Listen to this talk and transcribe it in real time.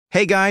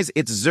Hey guys,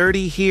 it's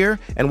Zerdy here,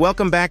 and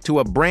welcome back to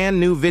a brand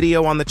new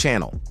video on the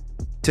channel.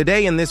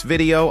 Today in this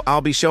video, I'll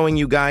be showing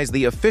you guys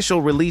the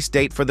official release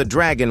date for the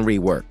Dragon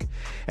rework.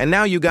 And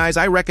now you guys,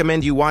 I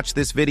recommend you watch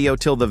this video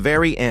till the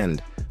very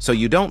end, so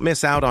you don't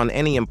miss out on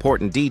any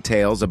important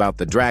details about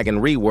the Dragon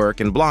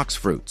rework and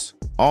bloxfruits.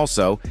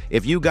 Also,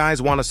 if you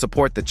guys want to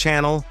support the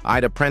channel,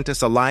 I'd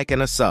apprentice a like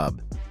and a sub.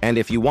 And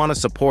if you want to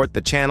support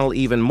the channel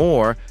even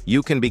more,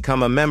 you can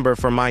become a member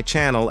for my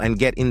channel and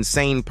get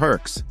insane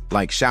perks,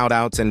 like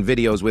shoutouts and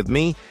videos with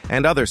me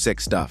and other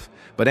sick stuff.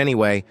 But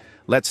anyway,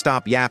 let's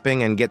stop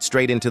yapping and get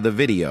straight into the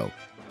video.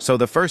 So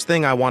the first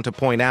thing I want to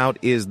point out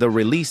is the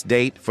release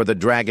date for the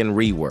Dragon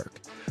rework.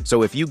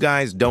 So if you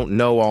guys don't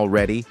know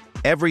already,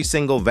 every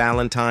single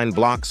Valentine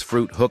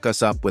bloxfruit hook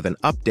us up with an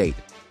update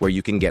where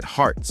you can get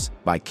hearts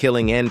by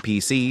killing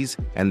NPCs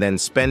and then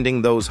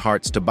spending those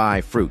hearts to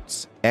buy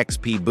fruits,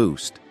 XP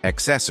boost,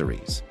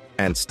 accessories,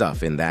 and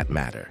stuff in that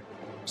matter.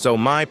 So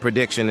my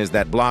prediction is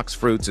that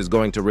bloxfruits is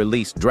going to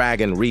release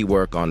Dragon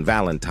rework on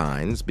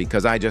Valentine's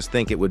because I just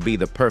think it would be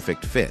the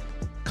perfect fit.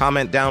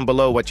 Comment down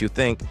below what you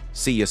think.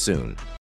 See you soon.